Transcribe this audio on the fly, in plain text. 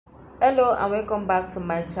Hello and welcome back to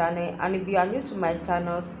my channel, and if you are new to my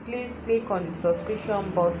channel, please click on the subscription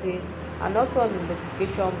button and also on the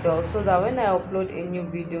notification bell so that when I upload a new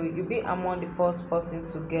video you'll be among the first person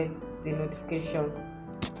to get the notification.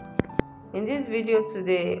 In this video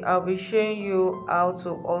today, I'll be showing you how to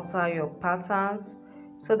alter your patterns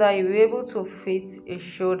so that you'll be able to fit a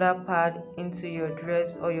shoulder pad into your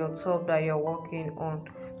dress or your top that you're working on.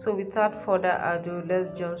 So without further ado,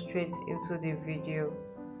 let's jump straight into the video.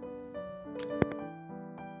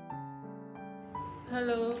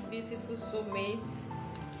 Hello beautiful soulmates,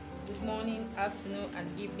 good morning, afternoon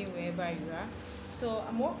and evening wherever you are. So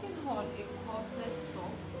I'm working on a corset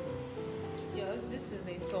top. Yes, this is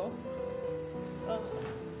the top. Oh,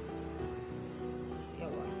 yeah,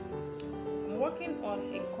 I'm working on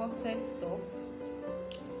a corset top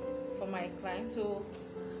for my client. So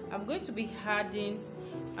I'm going to be adding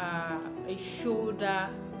a shoulder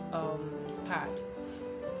pad.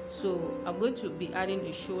 So I'm going to be adding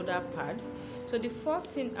a shoulder pad. So the first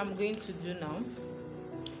thing I'm going to do now,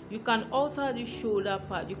 you can alter the shoulder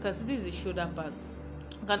pad. You can see this is the shoulder pad.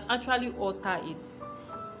 You can actually alter it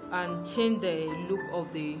and change the look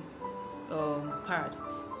of the pad.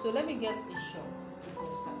 So let me get a shot before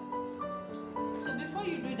we start. So before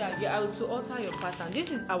you do that, you have to alter your pattern. This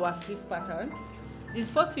is our sleeve pattern. This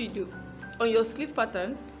first thing you do on your sleeve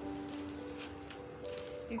pattern,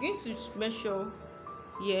 you're going to measure.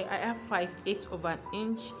 Here I have 5/8 of an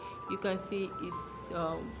inch. You can see it's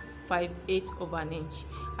 5/8 of an inch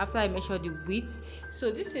after I measure the width.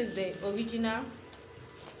 So this is the original,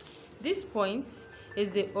 this point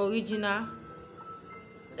is the original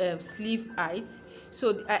sleeve height.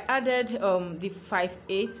 So I added the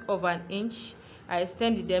 5/8 of an inch. I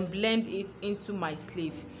extended, then blend it into my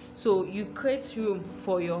sleeve. So you create room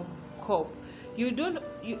for your cup. You don't,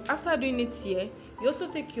 you after doing it here, you also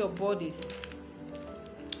take your bodice.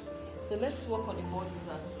 So let's work on the bodies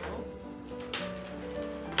as well.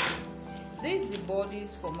 This is the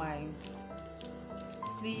bodies for my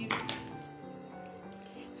sleeve.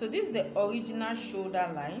 So this is the original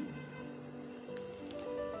shoulder line.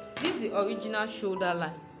 This is the original shoulder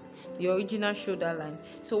line. The original shoulder line.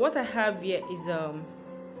 So what I have here is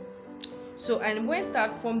so I went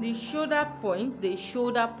out from the shoulder point. The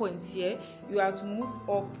shoulder point here, you have to move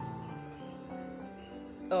up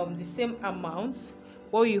the same amount.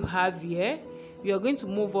 What you have here, you are going to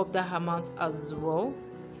move up that amount as well,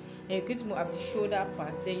 and you're going to move up the shoulder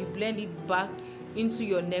part, then you blend it back into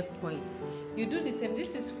your neck point. You do the same.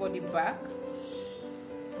 This is for the back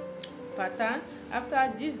pattern.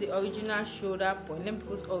 After this, the original shoulder point, let me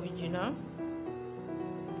put original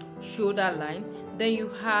shoulder line, then you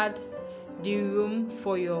had the room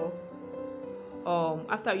for your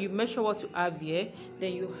after you measure what you have here,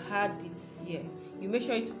 then you had it here, you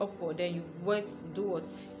measure it upward, then you do what,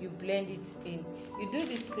 you blend it in. You do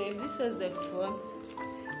the same. This is the front,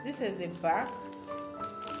 this is the back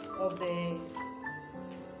of the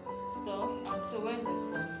stuff, and so where's the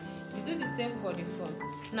front? You do the same for the front.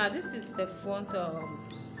 Now this is the front,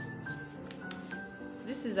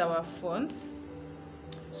 this is our front.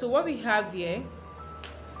 So what we have here,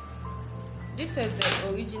 this is the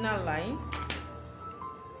original line.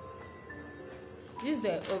 This is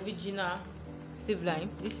the original sleeve line.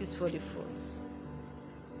 This is for the front.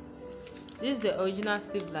 This is the original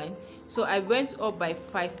sleeve line. So I went up by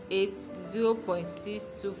 5/8,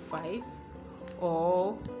 0.625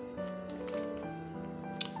 or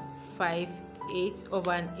 5/8 of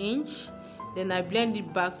an inch. Then I blend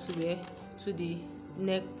it back to where, to the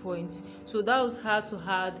neck point. So that was how to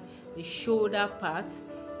add the shoulder part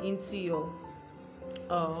into your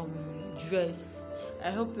dress. I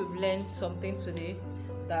hope you've learned something today.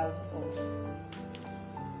 That's all.